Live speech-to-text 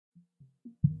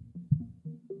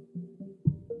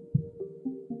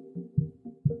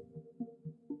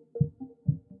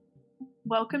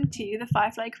Welcome to the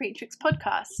Firefly Creatrix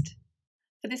podcast.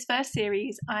 For this first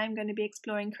series, I'm going to be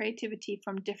exploring creativity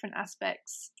from different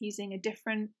aspects, using a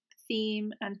different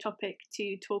theme and topic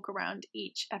to talk around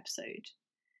each episode.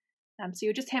 So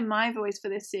you'll just hear my voice for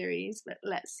this series, but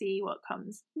let's see what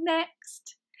comes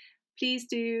next. Please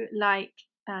do like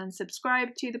and subscribe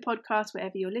to the podcast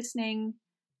wherever you're listening,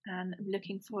 and I'm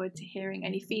looking forward to hearing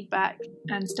any feedback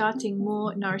and starting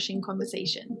more nourishing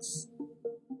conversations.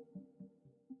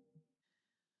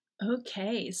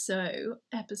 Okay, so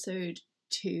episode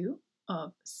 2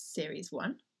 of series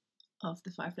 1 of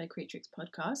the Firefly Creatrix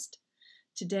podcast.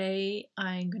 Today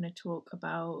I'm going to talk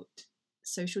about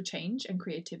social change and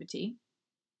creativity.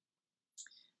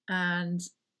 And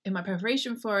in my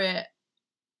preparation for it,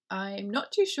 I'm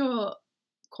not too sure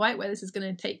quite where this is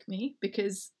going to take me,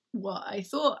 because what I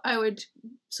thought I would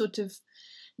sort of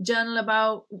journal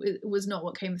about was not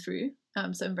what came through.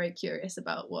 So I'm very curious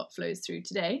about what flows through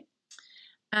today.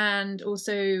 And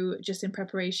also just in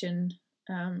preparation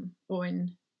or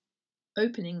in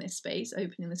opening the space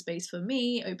for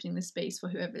me, opening the space for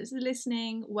whoever is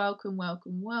listening. Welcome.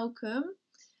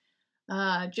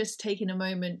 Just taking a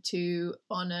moment to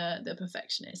honour the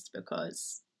perfectionist,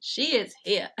 because she is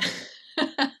here.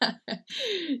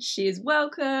 She is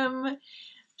welcome.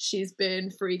 She's been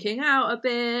freaking out a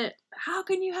bit. How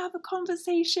can you have a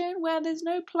conversation where there's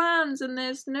no plans and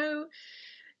there's no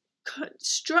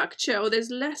structure, or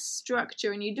there's less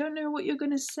structure and you don't know what you're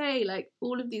going to say? Like,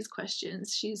 all of these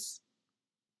questions she's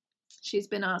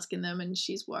been asking them, and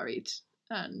she's worried,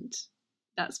 and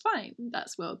that's fine,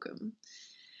 that's welcome.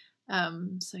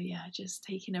 So yeah, just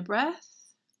taking a breath.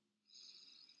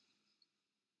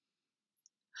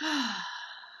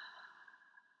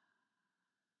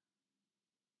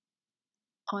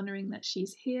 Honoring that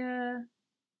she's here,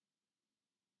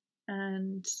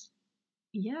 and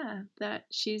yeah, that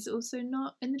she's also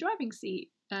not in the driving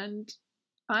seat, and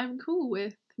I'm cool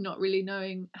with not really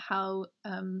knowing how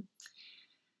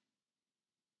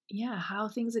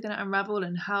things are going to unravel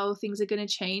and how things are going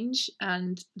to change.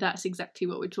 And that's exactly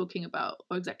what we're talking about,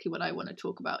 or exactly what I want to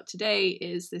talk about today,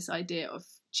 is this idea of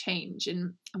change.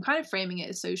 And I'm kind of framing it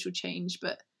as social change,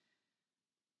 but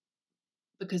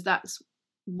because that's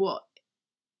what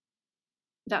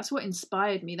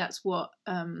inspired me. That's what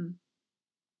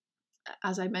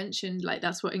as I mentioned, like,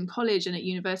 that's what in college and at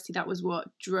university, that was what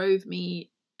drove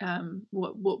me,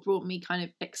 what brought me kind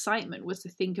of excitement, was to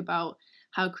think about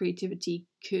how creativity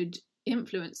could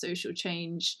influence social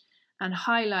change and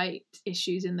highlight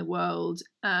issues in the world,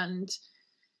 and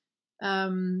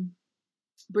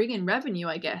bring in revenue,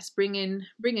 I guess, bring in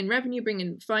revenue, bring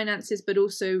in finances, but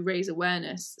also raise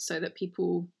awareness so that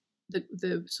people,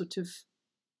 the sort of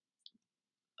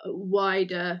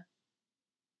wider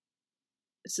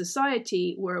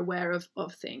society, were aware of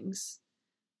things.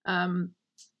 And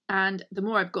the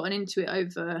more I've gotten into it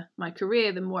over my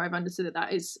career, the more I've understood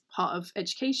that is part of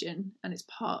education, and it's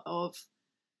part of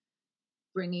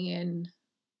bringing in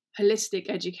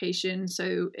holistic education.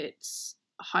 So it's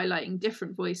highlighting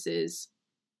different voices,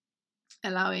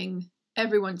 allowing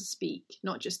everyone to speak,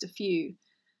 not just a few,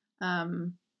 or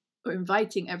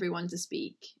inviting everyone to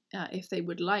speak if they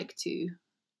would like to,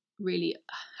 really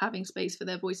having space for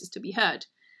their voices to be heard,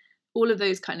 all of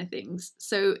those kind of things.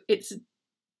 So it's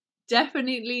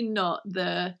definitely not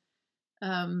the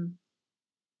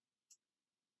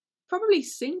probably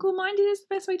single-minded is the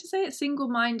best way to say it,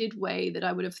 single-minded way that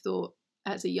I would have thought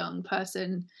as a young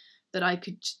person that I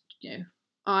could,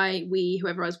 we,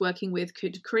 whoever I was working with,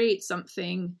 could create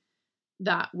something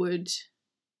that would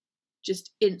just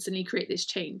instantly create this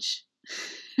change.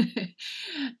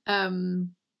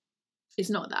 It's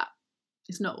not that.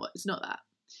 It's not that.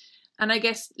 And I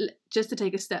guess, just to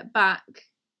take a step back,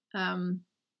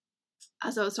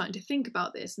 as I was starting to think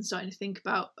about this and starting to think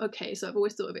about, okay, so I've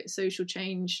always thought of it as social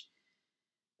change,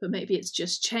 but maybe it's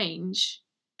just change.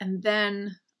 And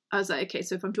then I was like, okay,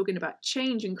 so if I'm talking about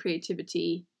change and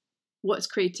creativity, what's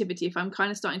creativity? If I'm kind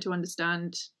of starting to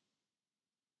understand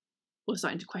or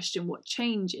starting to question what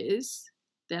change is,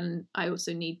 then I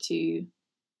also need to,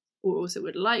 or also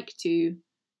would like to,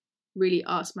 really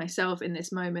ask myself in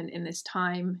this moment, in this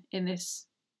time, in this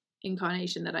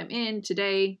incarnation that I'm in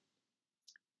today,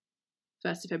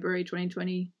 1st of February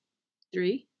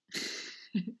 2023.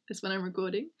 That's when I'm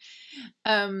recording.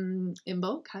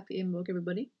 Imbolc, happy Imbolc,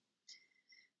 everybody.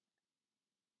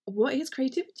 What is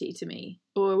creativity to me?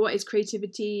 Or what is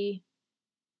creativity,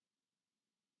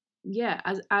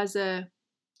 as a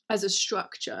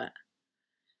structure?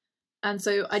 And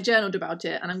so I journaled about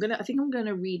it, and I think I'm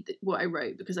gonna read what I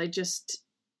wrote, because I just,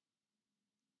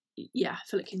 I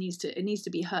feel like it needs to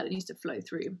be heard, it needs to flow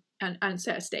through and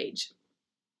set a stage.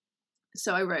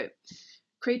 So I wrote,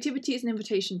 creativity is an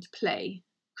invitation to play.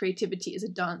 Creativity is a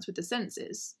dance with the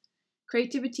senses.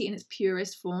 Creativity in its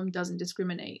purest form doesn't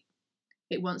discriminate.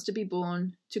 It wants to be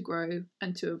born, to grow,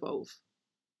 and to evolve.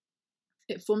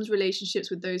 It forms relationships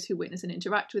with those who witness and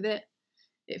interact with it.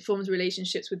 It forms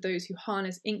relationships with those who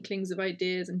harness inklings of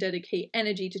ideas and dedicate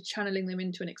energy to channeling them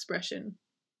into an expression.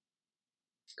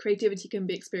 Creativity can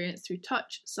be experienced through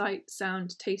touch, sight,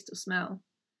 sound, taste, or smell.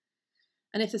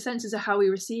 And if the senses are how we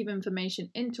receive information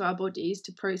into our bodies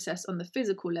to process on the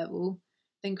physical level,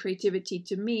 then creativity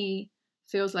to me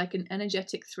feels like an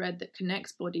energetic thread that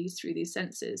connects bodies through these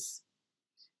senses.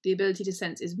 The ability to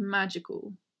sense is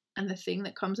magical, and the thing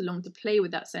that comes along to play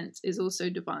with that sense is also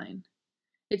divine.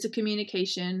 It's a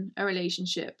communication, a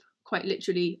relationship, quite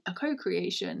literally a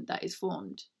co-creation that is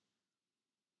formed.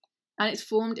 And it's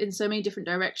formed in so many different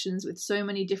directions with so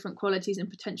many different qualities and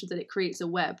potential that it creates a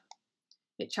web.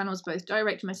 It channels both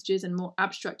direct messages and more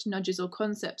abstract nudges or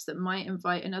concepts that might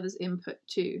invite another's input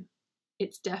too.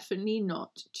 It's definitely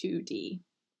not 2D.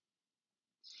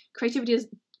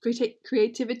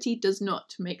 Creativity does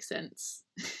not make sense.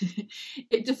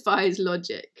 It defies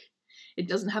logic. It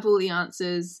doesn't have all the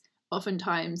answers,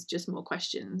 oftentimes just more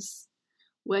questions.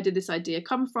 Where did this idea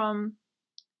come from?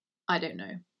 I don't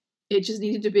know. It just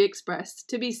needed to be expressed,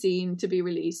 to be seen, to be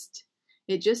released.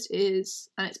 It just is,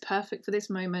 and it's perfect for this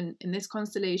moment, in this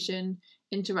constellation,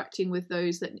 interacting with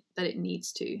those that it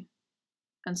needs to.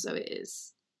 And so it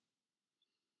is.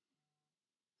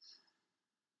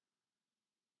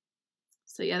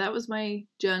 So yeah, that was my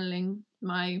journaling,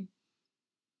 my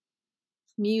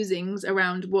musings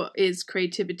around what is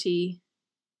creativity.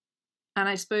 And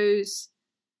I suppose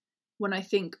when I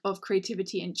think of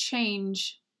creativity and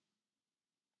change,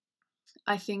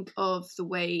 I think of the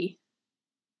way,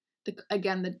 the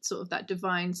sort of that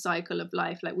divine cycle of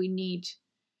life. Like, we need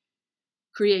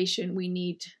creation, we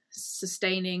need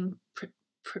sustaining,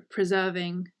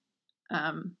 preserving,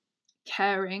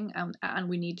 caring, and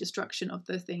we need destruction of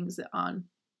the things that aren't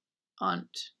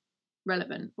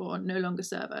relevant or no longer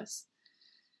serve us.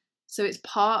 So it's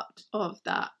part of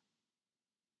that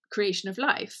creation of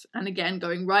life. And again,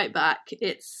 going right back,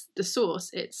 it's the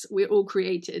source. We're all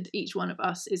created. Each one of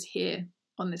us is here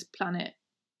on this planet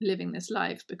living this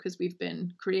life because we've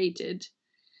been created.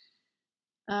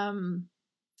 And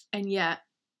yet,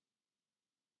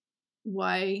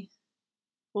 why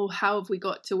or how have we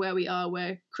got to where we are,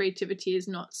 where creativity is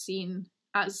not seen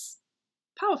as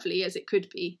powerfully as it could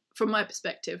be, from my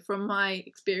perspective, from my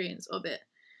experience of it?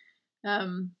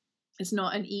 It's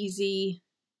not an easy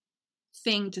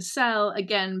thing to sell,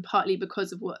 again, partly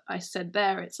because of what I said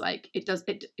there. It's like it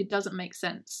doesn't make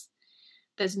sense.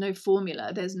 There's no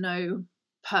formula, there's no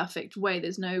perfect way,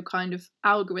 there's no kind of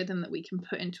algorithm that we can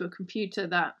put into a computer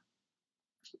that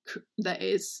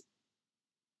is,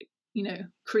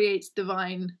 creates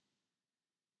divine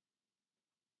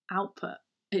output.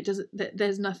 It doesn't.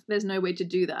 There's no way to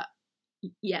do that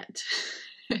yet.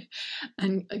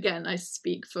 And again, I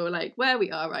speak for like where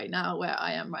we are right now, where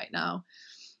I am right now,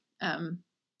 and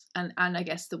I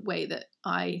guess the way that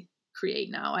I create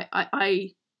now.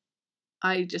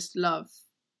 I just love,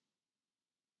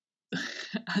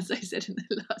 as I said in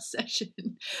the last session,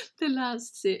 the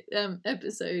last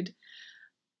episode,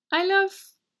 I love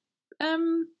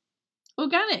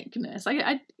organicness.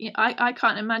 I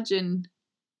can't imagine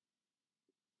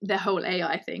the whole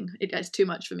AI thing. It gets too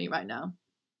much for me right now.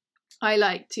 I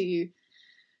like to,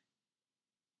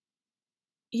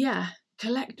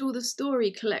 collect all the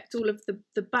story, collect all of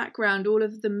the background, all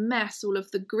of the mess, all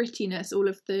of the grittiness, all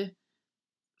of the,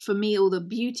 for me, all the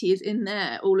beauty is in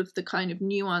there, all of the kind of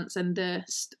nuance and the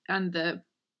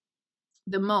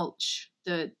mulch,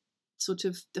 the sort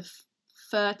of the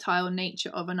fertile nature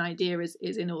of an idea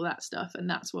is in all that stuff, and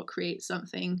that's what creates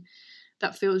something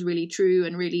that feels really true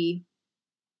and really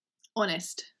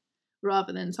honest,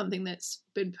 rather than something that's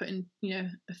been put in,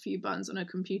 a few buttons on a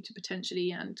computer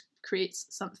potentially and creates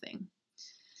something.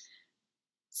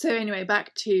 So anyway,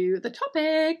 back to the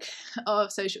topic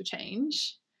of social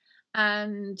change.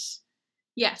 And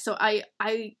so I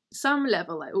some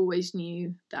level I always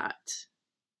knew that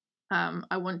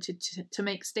I wanted to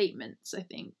make statements. I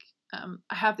think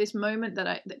I have this moment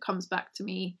that comes back to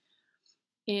me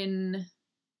in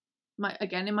my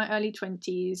early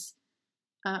 20s.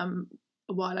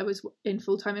 While I was in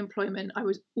full-time employment, I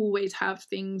would always have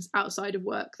things outside of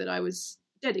work that I was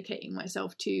dedicating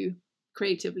myself to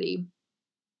creatively,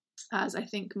 as I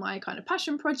think my kind of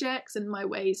passion projects and my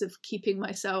ways of keeping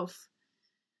myself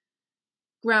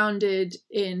grounded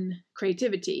in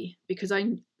creativity, because I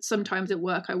sometimes at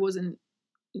work I wasn't,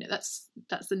 that's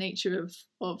the nature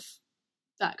of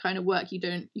that kind of work, you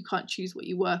can't choose what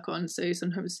you work on. So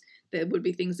sometimes there would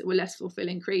be things that were less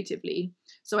fulfilling creatively.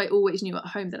 So I always knew at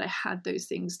home that I had those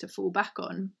things to fall back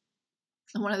on.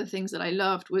 And one of the things that I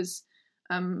loved was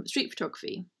street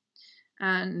photography.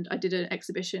 And I did an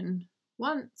exhibition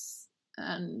once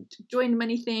and joined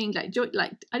many things. I did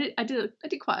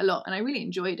quite a lot, and I really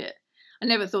enjoyed it. I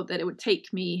never thought that it would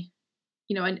take me,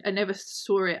 I never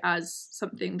saw it as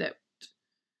something that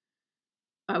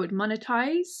I would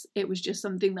monetize. It was just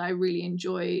something that I really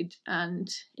enjoyed, and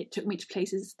it took me to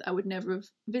places that I would never have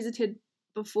visited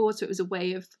before. So it was a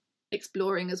way of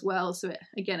exploring as well. So it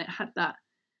had that,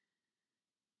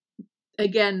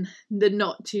 again, the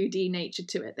not 2D nature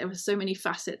to it. There were so many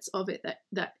facets of it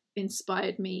that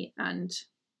inspired me and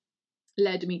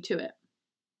led me to it.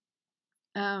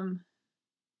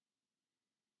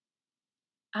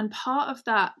 And part of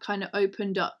that kind of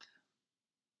opened up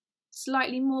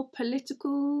slightly more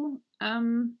political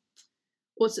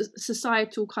or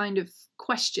societal kind of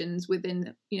questions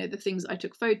within, the things that I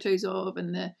took photos of,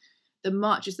 and the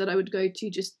marches that I would go to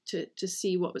just to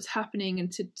see what was happening,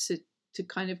 and to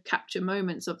kind of capture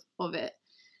moments of it.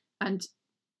 And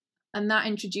that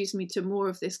introduced me to more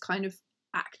of this kind of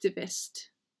activist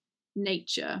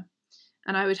nature.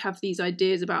 And I would have these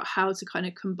ideas about how to kind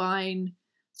of combine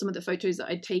some of the photos that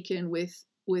I'd taken with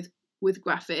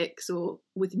graphics or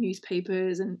with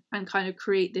newspapers, and kind of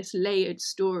create this layered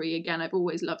story. Again, I've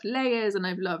always loved layers, and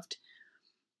I've loved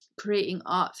creating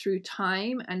art through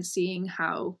time and seeing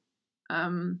how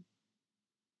in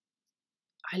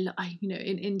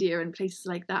India and places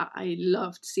like that, I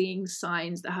loved seeing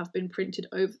signs that have been printed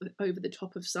over the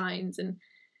top of signs, and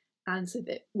so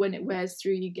that when it wears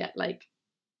through, you get like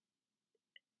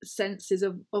senses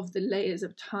of the layers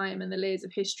of time and the layers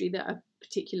of history that a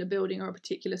particular building or a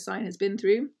particular sign has been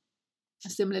through.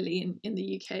 Similarly, in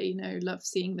the UK, love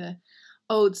seeing the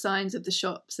old signs of the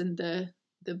shops and the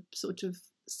sort of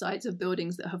sides of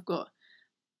buildings that have got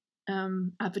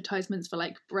advertisements for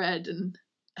like bread and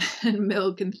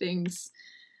milk and things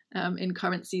in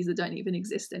currencies that don't even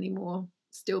exist anymore,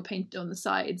 still painted on the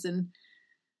sides. And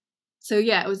so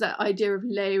it was that idea of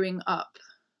layering up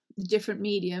the different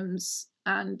mediums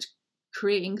and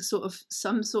creating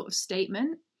some sort of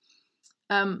statement.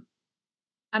 And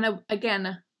I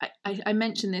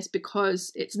mention this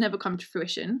because it's never come to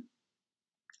fruition,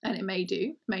 and it may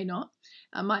not.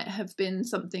 It might have been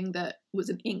something that was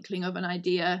an inkling of an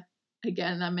idea.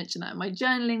 Again, I mentioned that in my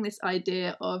journaling, this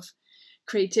idea of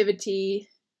creativity,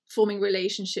 forming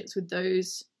relationships with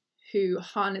those who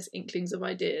harness inklings of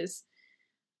ideas.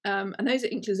 And those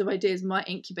inklings of ideas might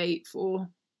incubate for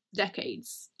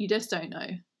decades. You just don't know.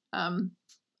 And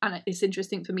it's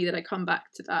interesting for me that I come back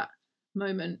to that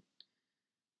moment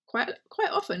quite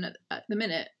often at the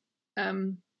minute.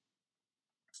 I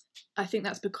think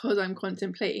that's because I'm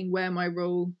contemplating where my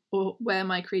role or where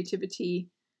my creativity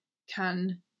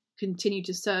can continue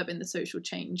to serve in the social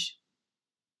change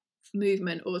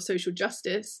movement or social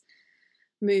justice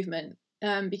movement,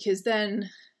 because then,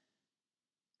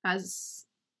 as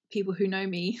people who know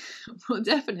me will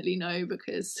definitely know,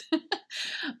 because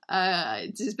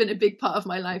it's been a big part of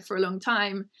my life for a long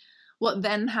time, what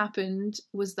then happened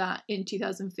was that in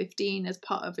 2015, as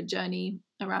part of a journey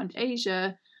around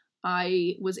Asia,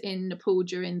 I was in Nepal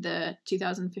during the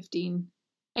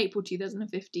April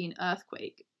 2015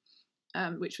 earthquake,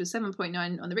 which was 7.9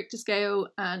 on the Richter scale,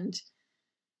 and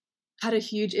had a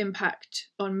huge impact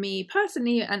on me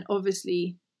personally, and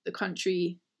obviously the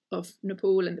country of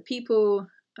Nepal and the people,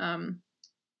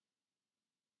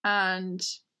 and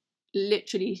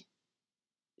literally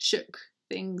shook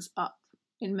things up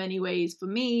in many ways for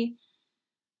me,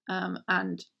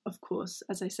 and of course,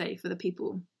 as I say, for the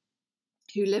people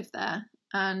who live there.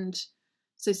 And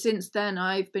so since then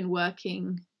I've been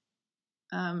working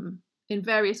in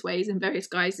various ways, in various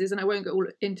guises, and I won't go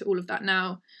into all of that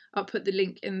now. I'll put the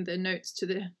link in the notes to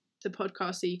the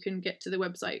podcast so you can get to the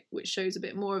website, which shows a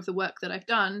bit more of the work that I've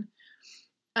done.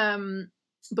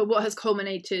 But what has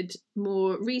culminated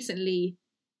more recently,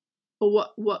 or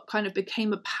what kind of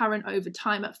became apparent over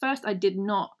time, at first it did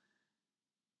not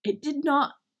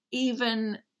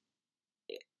even,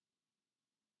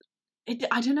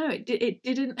 I don't know, it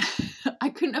didn't, I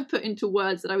couldn't have put into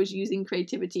words that I was using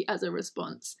creativity as a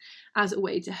response, as a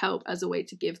way to help, as a way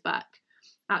to give back.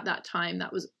 At that time,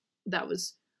 that was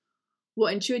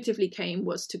what intuitively came,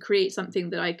 was to create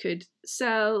something that I could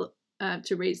sell,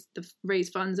 to raise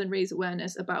funds and raise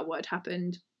awareness about what had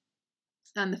happened,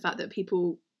 and the fact that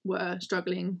people were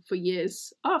struggling for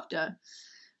years after.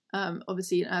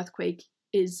 Obviously, an earthquake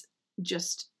is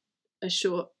just a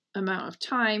short amount of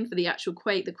time for the actual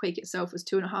quake. The quake itself was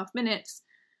 2.5 minutes,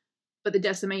 but the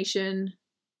decimation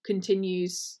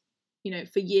continues,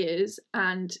 for years.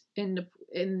 And in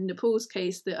Nepal's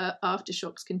case, the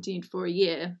aftershocks continued for a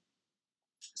year.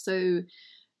 So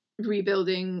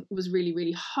rebuilding was really,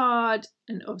 really hard.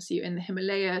 And obviously you're in the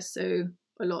Himalayas, so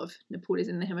a lot of Nepal is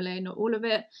in the Himalaya, not all of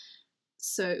it.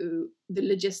 So the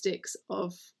logistics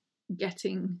of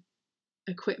getting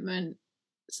equipment,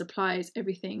 supplies,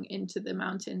 everything into the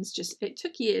mountains, it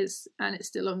took years, and it's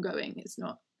still ongoing. It's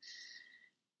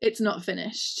not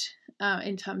finished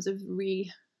in terms of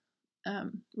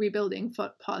rebuilding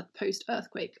post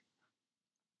earthquake.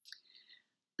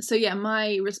 So yeah,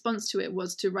 my response to it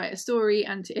was to write a story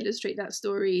and to illustrate that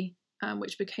story,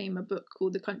 which became a book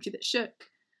called The Country That Shook,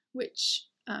 which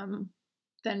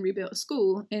then rebuilt a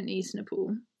school in East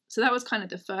Nepal. So that was kind of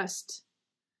the first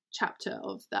chapter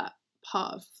of that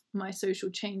part of my social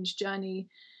change journey.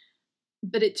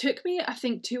 But it took me, I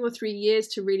think, 2 or 3 years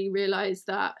to really realize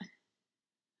that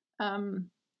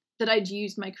that I'd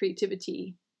used my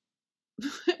creativity,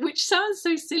 which sounds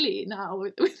so silly now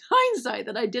with hindsight,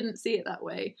 that I didn't see it that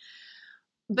way.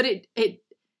 But I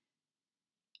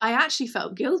actually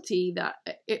felt guilty that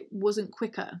it wasn't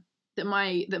quicker, that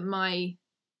my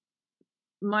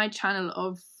channel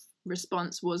of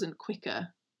response wasn't quicker.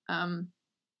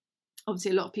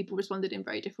 Obviously, a lot of people responded in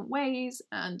very different ways,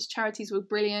 and charities were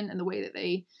brilliant in the way that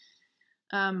they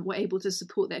were able to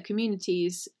support their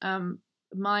communities.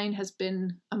 Mine has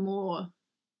been a more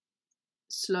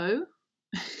slow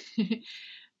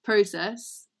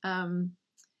process. And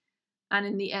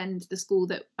in the end, the school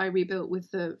that I rebuilt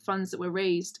with the funds that were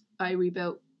raised, I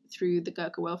rebuilt through the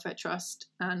Gurkha Welfare Trust,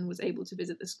 and was able to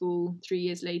visit the school 3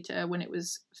 years later when it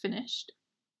was finished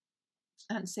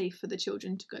and safe for the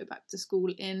children to go back to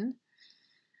school in.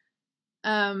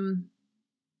 And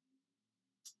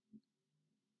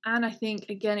I think,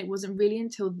 again, it wasn't really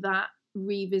until that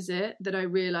revisit that I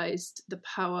realized the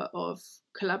power of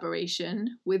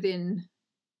collaboration within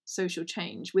social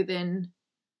change, within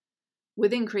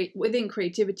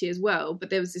creativity as well. But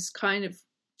there was this kind of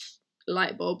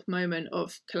light bulb moment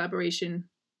of collaboration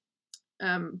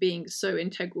being so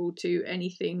integral to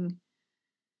anything.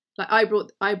 Like I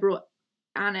brought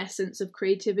an essence of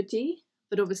creativity,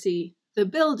 but obviously the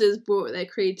builders brought their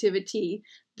creativity,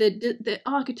 the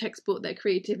architects brought their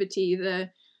creativity, the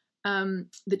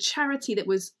charity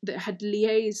that had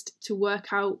liaised to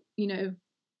work out,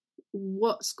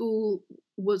 what school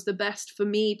was the best for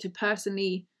me to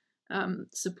personally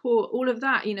support, all of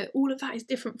that is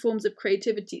different forms of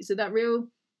creativity. So that real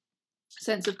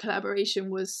sense of collaboration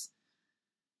was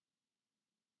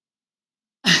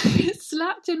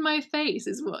slapped in my face,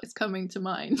 is what is coming to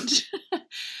mind.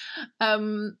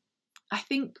 I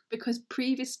think because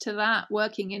previous to that,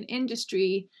 working in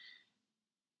industry,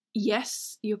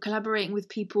 yes, you're collaborating with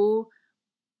people,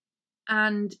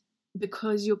 and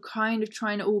because you're kind of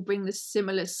trying to all bring this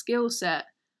similar skill set,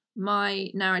 my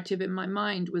narrative in my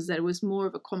mind was that it was more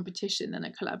of a competition than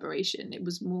a collaboration. It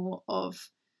was more of,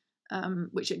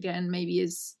 which again maybe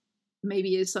is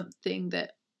something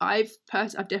that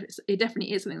it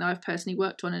definitely is something that I've personally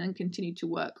worked on and continue to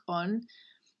work on,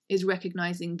 is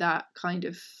recognizing that kind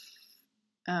of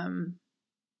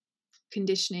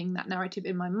conditioning, that narrative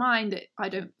in my mind that I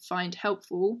don't find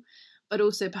helpful, but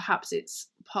also perhaps it's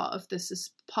part of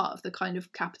the kind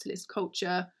of capitalist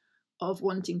culture of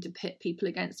wanting to pit people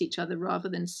against each other rather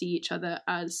than see each other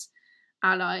as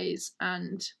allies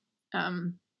and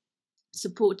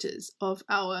supporters of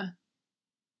our,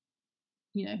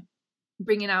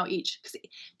 bringing out each,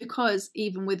 because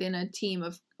even within a team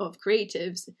of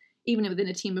creatives, even within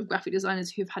a team of graphic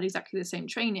designers who've had exactly the same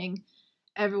training,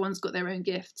 everyone's got their own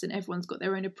gifts and everyone's got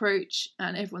their own approach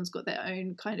and everyone's got their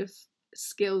own kind of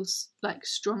skills, like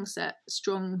strong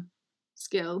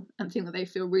skill and thing that they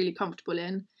feel really comfortable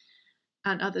in,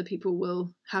 and other people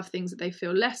will have things that they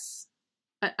feel less,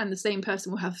 and the same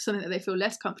person will have something that they feel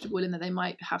less comfortable in that they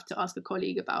might have to ask a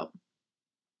colleague about.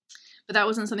 But that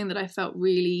wasn't something that I felt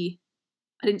really,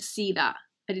 I didn't see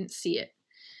it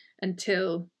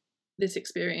until this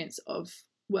experience of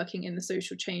working in the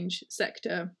social change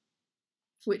sector,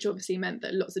 which obviously meant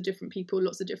that lots of different people,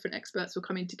 lots of different experts were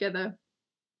coming together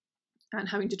and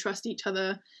having to trust each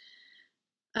other,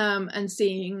 and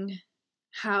seeing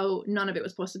how none of it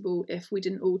was possible if we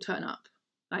didn't all turn up.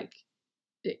 Like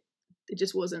it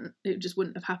just wouldn't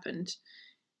have happened.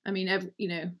 I mean,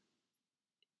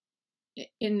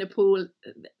 in Nepal,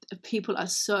 people their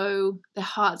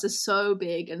hearts are so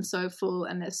big and so full,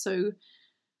 and they're so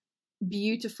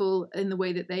beautiful in the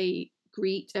way that they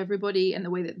greet everybody and the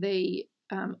way that they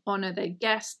honor their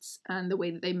guests and the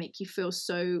way that they make you feel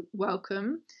so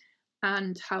welcome,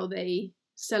 and how they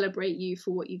celebrate you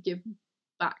for what you give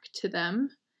back to them.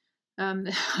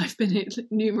 I've been at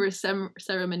numerous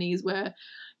ceremonies where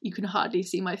you can hardly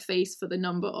see my face for the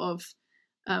number of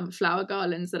flower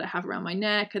garlands that I have around my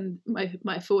neck, and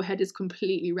my forehead is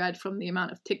completely red from the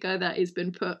amount of tikka that has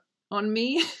been put on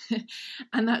me.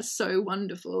 And that's so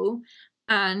wonderful.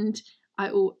 And I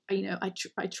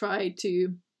try to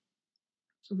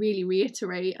really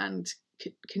reiterate and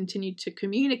continue to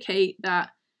communicate that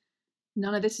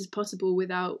none of this is possible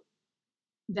without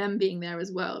them being there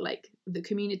as well, like the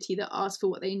community that asks for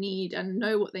what they need and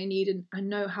know what they need and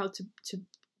know how to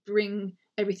bring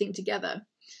everything together.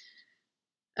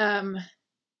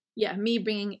 Me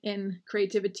bringing in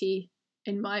creativity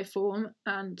in my form,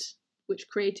 and which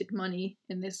created money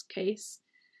in this case,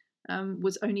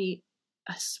 was only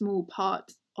a small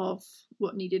part of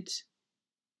what needed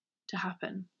to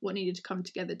happen, what needed to come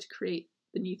together to create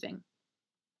the new thing.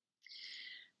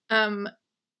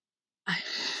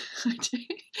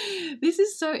 This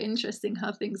is so interesting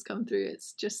how things come through.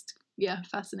 It's just,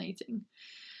 fascinating.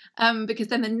 Because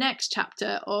then the next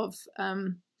chapter of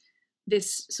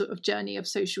this sort of journey of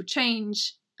social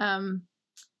change, and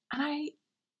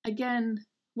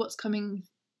what's coming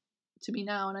to me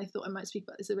now, and I thought I might speak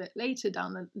about this a bit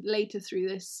later through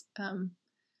this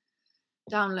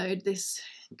download, this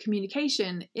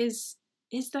communication, is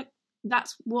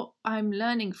that's what I'm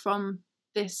learning from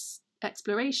this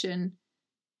exploration,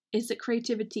 is that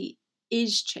creativity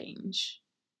is change.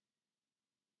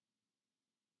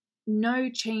 No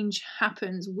change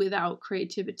happens without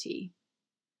creativity.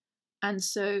 And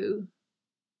so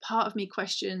part of me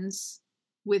questions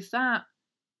with that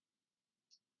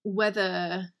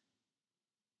whether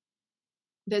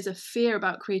there's a fear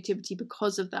about creativity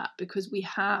because of that, because we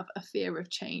have a fear of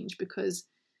change, because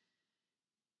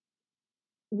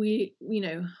we,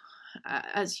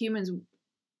 as humans,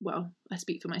 well, I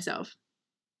speak for myself,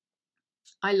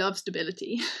 I love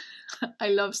stability. I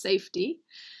love safety.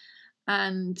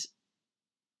 And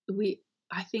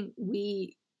I think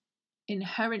we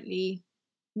inherently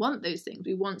want those things.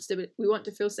 We want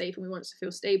to feel safe, and we want to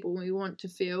feel stable, and we want to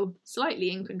feel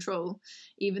slightly in control,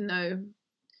 even though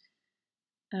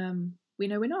we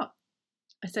know we're not.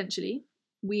 Essentially,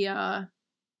 we are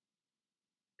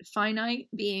finite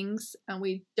beings, and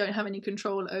we don't have any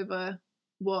control over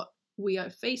what we are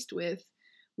faced with.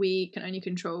 We can only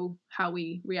control how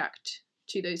we react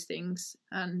to those things.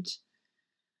 And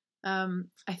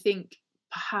I think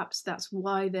perhaps that's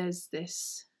why there's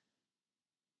this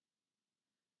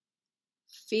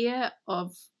fear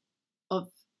of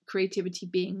creativity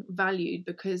being valued,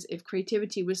 because if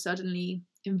creativity was suddenly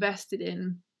invested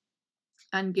in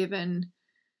and given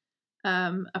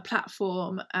a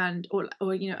platform, and or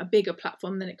a bigger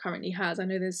platform than it currently has. I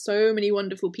know there's so many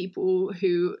wonderful people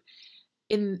who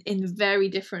in very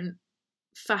different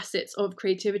facets of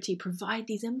creativity provide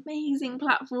these amazing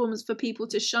platforms for people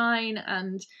to shine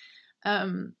and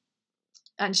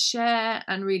share,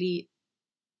 and really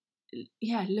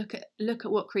look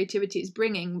at what creativity is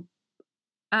bringing.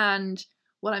 And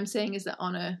what I'm saying is that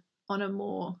on a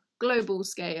more global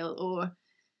scale, or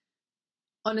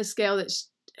on a scale that's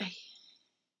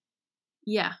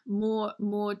more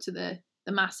to the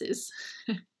masses,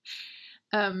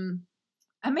 and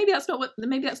maybe that's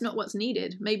not what's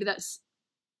needed. Maybe that's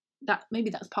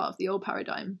part of the old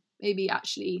paradigm. Maybe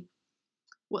actually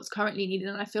what's currently needed,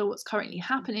 and I feel what's currently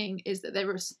happening, is that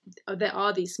there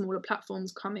are these smaller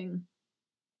platforms coming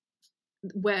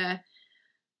where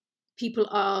people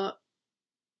are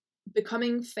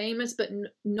becoming famous, but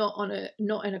not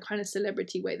in a kind of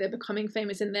celebrity way. They're becoming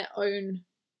famous in their own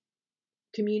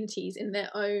communities, within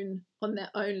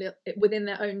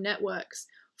their own networks,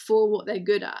 for what they're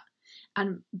good at.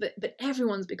 And but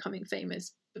everyone's becoming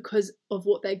famous because of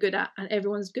what they're good at, and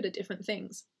everyone's good at different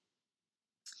things.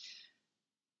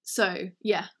 So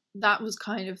that was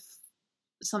kind of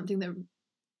something that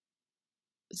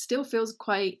still feels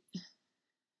quite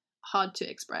hard to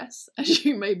express, as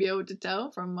you may be able to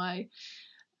tell from my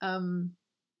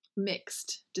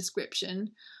mixed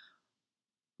description.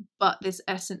 But this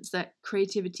essence that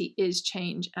creativity is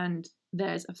change, and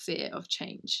there's a fear of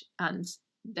change, and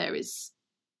there is,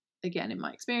 again, in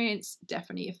my experience,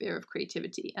 definitely a fear of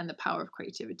creativity and the power of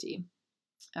creativity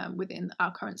within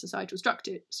our current societal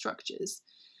structures.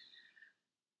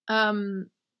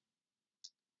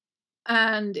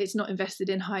 And it's not invested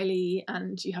in highly,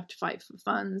 and you have to fight for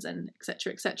funds, and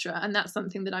etc., etc. And that's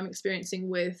something that I'm experiencing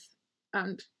with,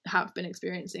 and have been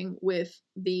experiencing with,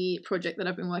 the project that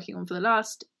I've been working on for the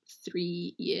last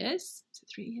 3 years. Is it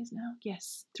 3 years now?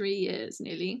 Yes, 3 years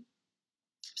nearly.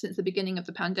 Since the beginning of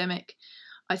the pandemic,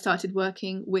 I started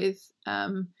working with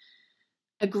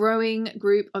a growing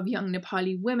group of young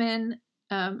Nepali women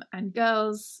and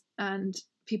girls and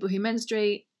people who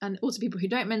menstruate, and also people who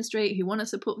don't menstruate, who want to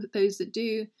support those that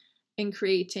do, in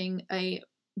creating a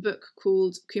book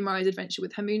called Kumari's Adventure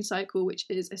with Her Moon Cycle, which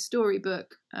is a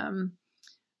storybook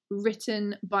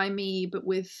written by me, but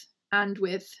with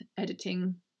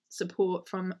editing support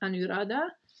from Anuradha,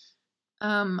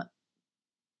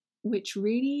 which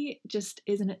really just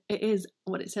it is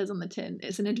what it says on the tin.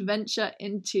 It's an adventure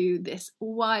into this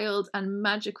wild and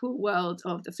magical world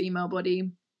of the female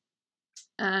body,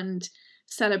 and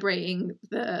celebrating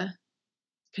the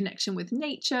connection with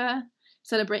nature,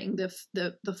 celebrating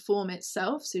the form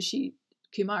itself. So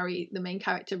Kumari, the main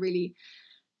character, really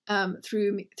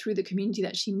through the community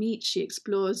that she meets, she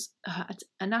explores her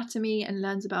anatomy and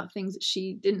learns about things that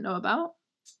she didn't know about,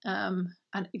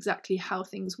 and exactly how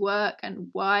things work and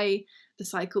why the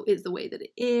cycle is the way that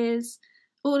it is.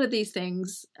 All of these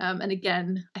things, and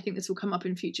again, I think this will come up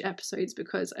in future episodes,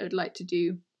 because I would like to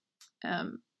do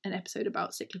an episode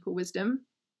about cyclical wisdom.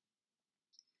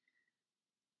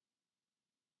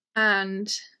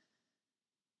 And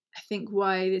I think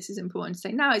why this is important to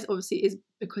say now is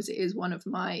because it is one of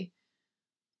my,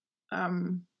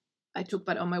 I talk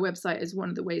about it on my website as one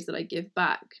of the ways that I give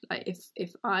back. Like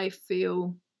if I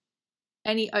feel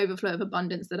any overflow of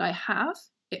abundance that I have,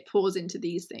 it pours into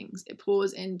these things. It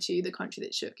pours into The Country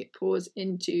That Shook. It pours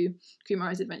into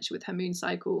Kumari's Adventure with Her Moon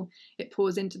Cycle. It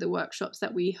pours into the workshops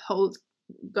that we hold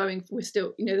going. We're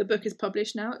still, the book is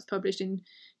published now. It's published in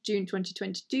June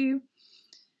 2022.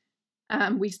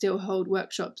 We still hold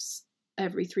workshops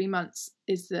every 3 months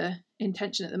is the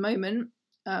intention at the moment,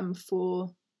 for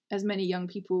as many young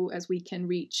people as we can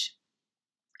reach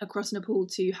across Nepal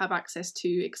to have access to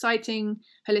exciting,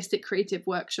 holistic, creative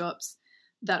workshops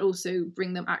that also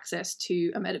bring them access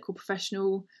to a medical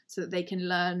professional so that they can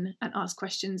learn and ask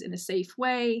questions in a safe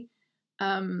way.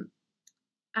 And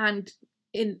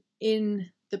in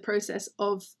the process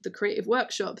of the creative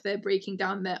workshop, they're breaking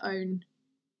down their own,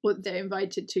 or they're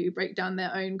invited to break down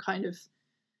their own kind of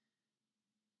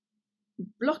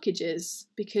blockages,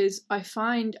 because I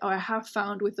have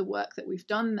found with the work that we've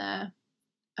done there,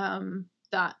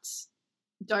 that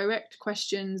direct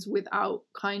questions without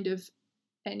kind of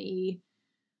any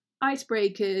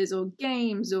icebreakers or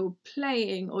games or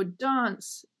playing or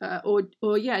dance, or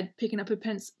picking up a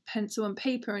pencil and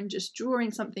paper and just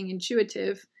drawing something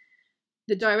intuitive,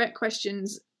 the direct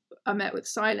questions are met with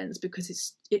silence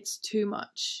because it's too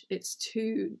much, it's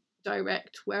too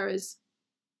direct. Whereas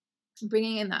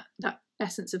bringing in that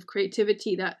essence of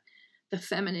creativity, that the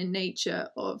feminine nature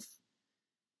of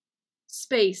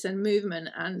space and movement,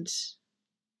 and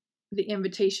the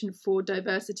invitation for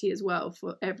diversity as well,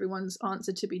 for everyone's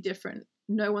answer to be different.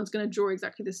 No one's going to draw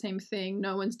exactly the same thing.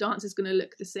 No one's dance is going to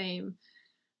look the same.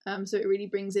 So it really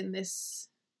brings in this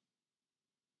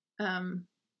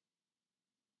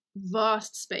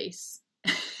vast space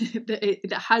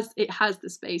that has the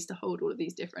space to hold all of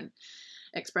these different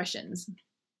expressions.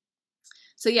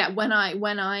 So yeah, when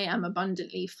I am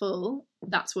abundantly full,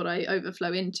 that's what I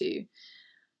overflow into.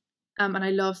 And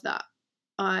I love that.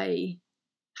 I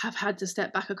have had to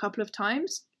step back a couple of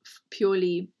times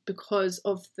purely because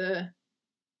of the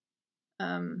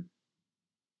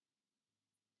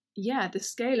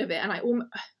scale of it. And I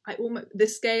almost the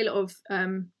scale of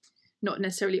not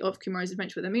necessarily of Kumari's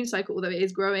Adventure with the Moon Cycle, although it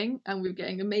is growing, and we're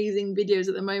getting amazing videos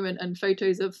at the moment and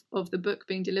photos of the book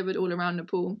being delivered all around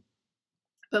Nepal,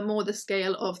 but more the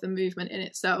scale of the movement in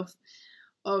itself,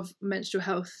 of menstrual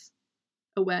health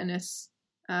awareness,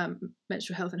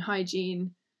 menstrual health and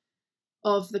hygiene,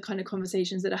 of the kind of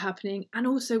conversations that are happening, and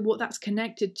also what that's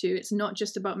connected to. It's not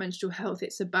just about menstrual health,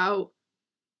 it's about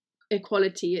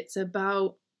equality, it's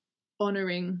about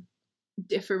honouring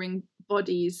differing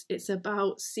bodies, it's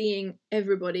about seeing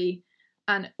everybody,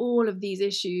 and all of these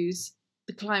issues,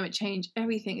 the climate change,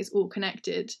 everything is all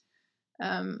connected.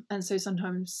 And so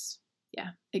sometimes,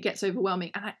 it gets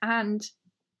overwhelming. And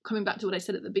coming back to what I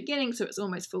said at the beginning, so it's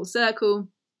almost full circle.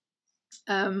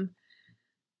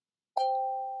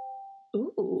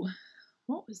 Ooh,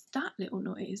 what was that little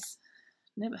noise?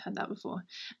 Never heard that before.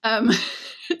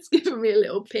 It's given me a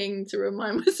little ping to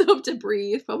remind myself to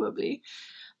breathe, probably.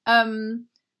 To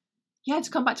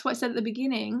come back to what I said at the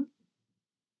beginning,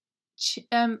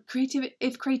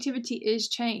 if creativity is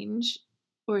change,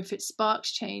 or if it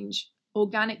sparks change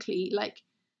organically,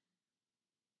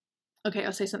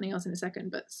 I'll say something else in a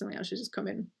second, but something else should just come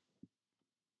in.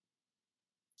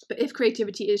 But if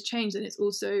creativity is change, then it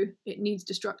needs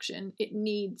destruction, it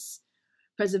needs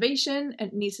preservation,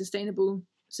 and it needs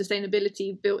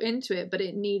sustainability built into it, but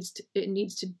it needs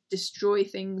to destroy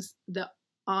things that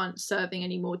aren't serving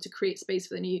anymore to create space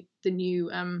for the new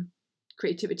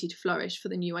creativity to flourish, for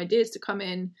the new ideas to come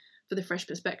in, for the fresh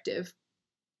perspective.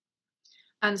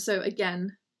 And so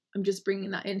again, I'm just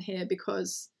bringing that in here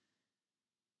because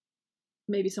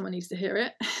maybe someone needs to hear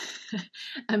it.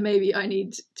 And maybe I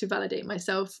need to validate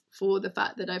myself for the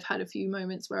fact that I've had a few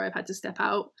moments where I've had to step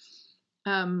out,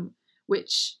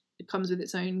 which comes with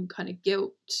its own kind of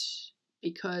guilt,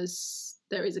 because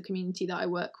there is a community that I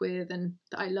work with and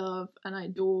that I love and I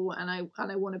adore, and I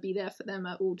want to be there for them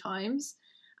at all times,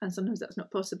 and sometimes that's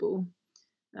not possible.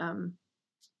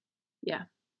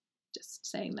 Just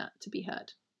saying that to be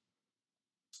heard.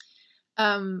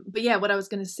 But yeah, what I was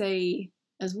going to say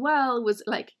as well was,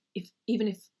 like, even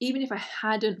if I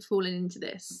hadn't fallen into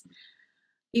this,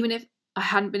 even if I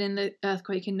hadn't been in the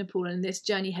earthquake in Nepal and this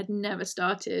journey had never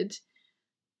started,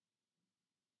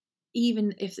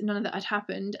 even if none of that had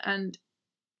happened, and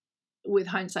with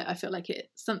hindsight, I feel like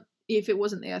if it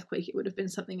wasn't the earthquake, it would have been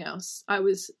something else. I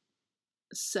was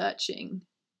searching.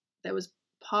 There was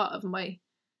part of my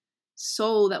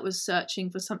soul that was searching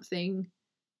for something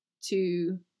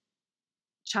to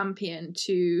champion,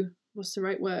 to, what's the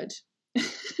right word?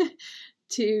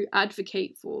 To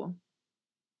advocate for.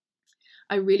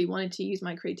 I really wanted to use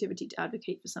my creativity to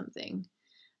advocate for something,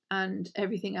 and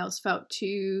everything else felt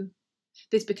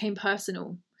this became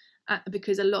personal,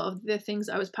 because a lot of the things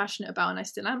I was passionate about, and I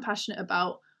still am passionate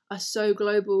about, are so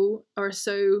global, or are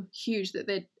so huge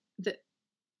that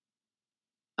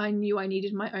I knew I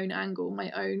needed my own angle, my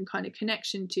own kind of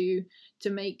connection to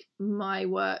make my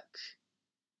work,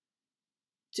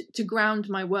 to ground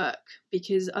my work,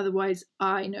 because otherwise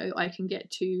I know I can get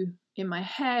too in my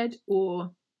head,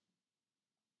 or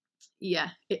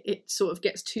it sort of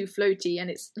gets too floaty, and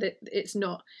it's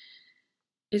not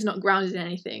grounded in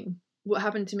anything. What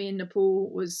happened to me in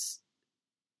Nepal was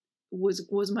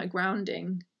my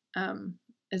grounding,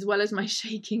 as well as my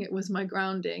shaking. It was my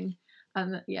grounding,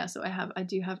 and so I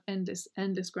do have endless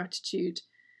gratitude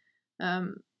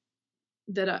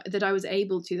that I was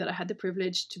able to, that I had the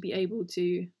privilege to be able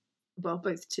to, well,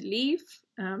 both to leave,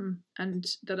 and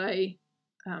that I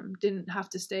didn't have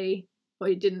to stay, or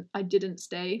I didn't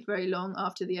stay very long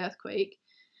after the earthquake,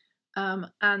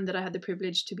 and that I had the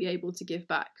privilege to be able to give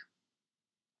back.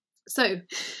 So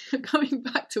coming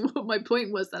back to what my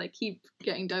point was, that I keep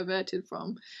getting diverted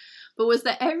from, but was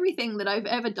that everything that I've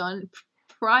ever done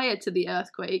prior to the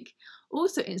earthquake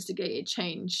also instigated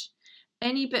change.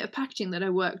 Any bit of packaging that I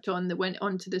worked on that went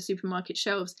onto the supermarket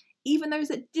shelves, even those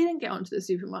that didn't get onto the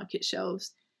supermarket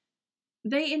shelves,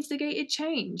 they instigated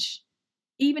change.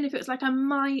 Even if it was like a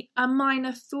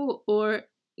minor thought, or,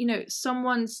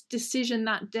 someone's decision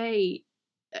that day,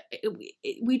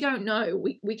 we don't know.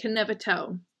 We can never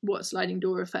tell what sliding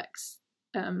doors effects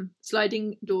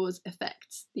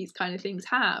these kind of things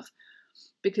have,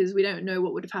 because we don't know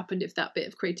what would have happened if that bit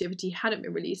of creativity hadn't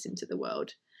been released into the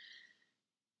world.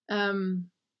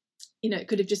 It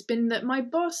could have just been that my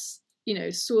boss,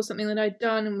 saw something that I'd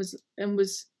done and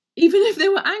was, even if they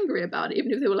were angry about it,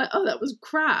 even if they were like, oh, that was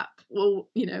crap, well,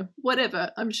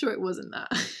 whatever, I'm sure it wasn't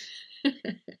that.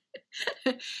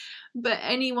 But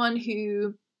anyone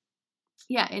who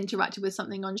interacted with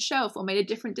something on shelf, or made a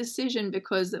different decision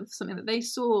because of something that they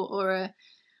saw, or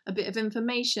a bit of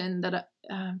information that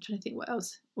I'm trying to think what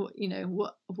else,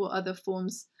 what other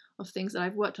forms of things that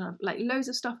I've worked on, like loads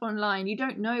of stuff online. You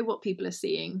don't know what people are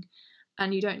seeing,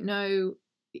 and you don't know,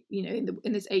 in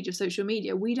this age of social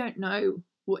media, we don't know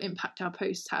what impact our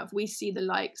posts have. We see the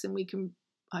likes, and we can,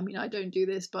 I don't do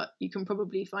this, but you can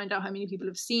probably find out how many people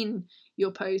have seen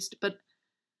your post, but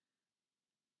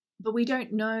we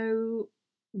don't know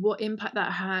what impact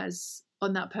that has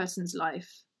on that person's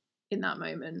life in that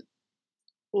moment,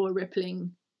 or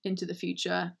rippling into the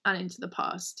future and into the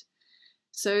past.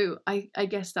 So I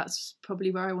guess that's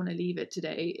probably where I want to leave it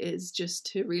today, is just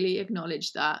to really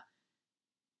acknowledge that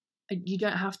you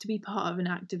don't have to be part of an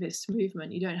activist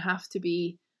movement. You don't have to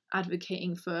be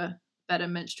advocating for better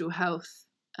menstrual health,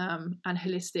 and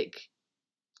holistic,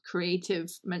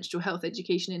 creative menstrual health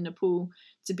education in Nepal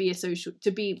to be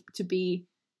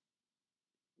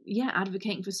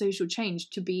advocating for social change,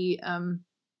 to be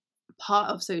part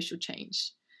of social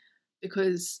change.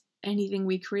 Because anything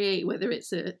we create, whether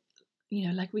it's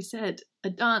like we said, a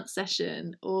dance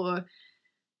session, or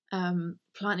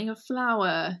planting a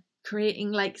flower,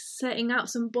 creating, like, setting out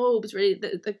some bulbs ready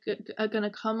that are going to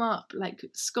come up, like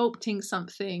sculpting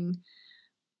something,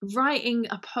 writing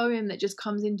a poem that just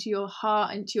comes into your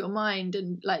heart, into your mind,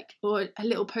 and or a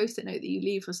little post-it note that you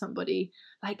leave for somebody,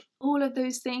 like all of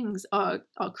those things are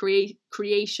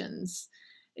creations.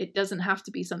 It doesn't have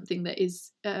to be something that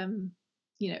is a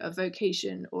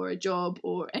vocation or a job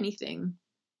or anything,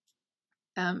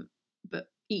 but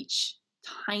each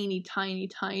tiny, tiny,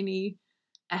 tiny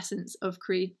essence of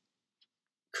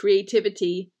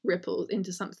creativity ripples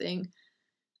into something.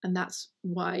 And that's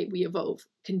why we evolve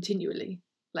continually.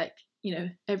 Like, you know,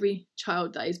 every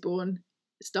child that is born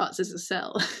starts as a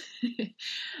cell.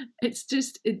 It's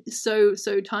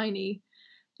so tiny.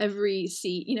 Every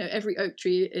seed, you know, every oak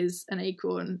tree is an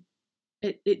acorn.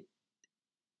 It's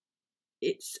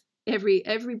every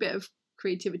bit of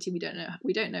creativity.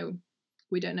 We don't know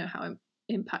how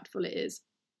impactful it is,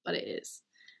 but it is.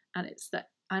 And it's that,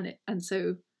 and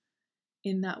so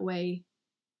in that way,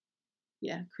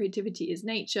 yeah, creativity is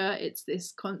nature. It's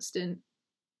this constant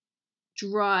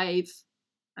drive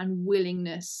and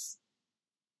willingness,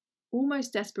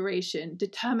 almost desperation,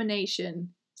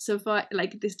 determination, survive,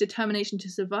 like this determination to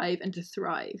survive and to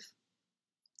thrive.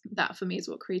 That for me is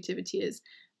what creativity is.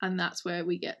 And that's where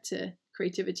we get to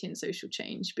creativity and social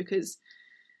change, because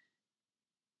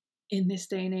in this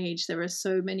day and age, there are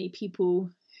so many people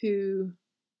who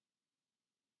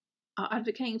are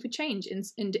advocating for change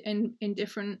in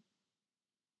different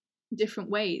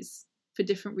ways, for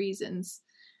different reasons,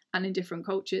 and in different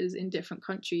cultures, in different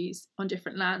countries, on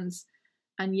different lands.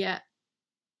 And yet,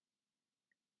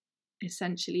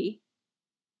 essentially,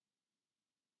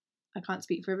 I can't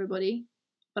speak for everybody,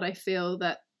 but I feel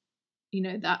that, you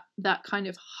know, that kind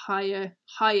of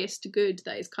highest good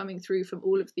that is coming through from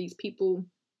all of these people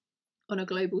on a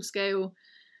global scale,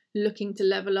 looking to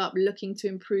level up, looking to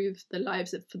improve the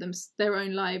lives for them, their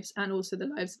own lives, and also the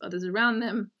lives of others around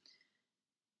them.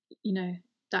 You know,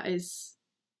 that is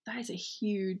a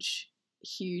huge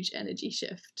energy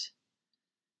shift.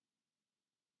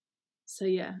 So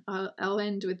yeah, I'll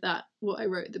end with that, what I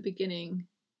wrote at the beginning,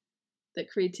 that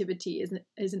creativity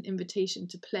is an invitation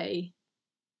to play,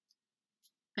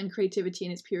 and creativity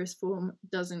in its purest form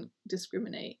doesn't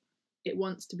discriminate. It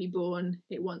wants to be born,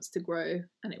 it wants to grow,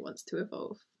 and it wants to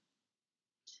evolve.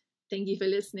 Thank you for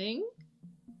listening,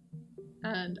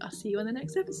 and I'll see you on the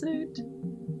next episode.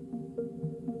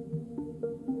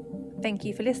 Thank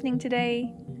you for listening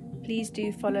today. Please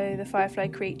do follow the Firefly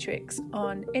Creatrix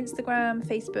on Instagram,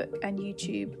 Facebook, and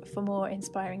YouTube for more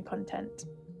inspiring content.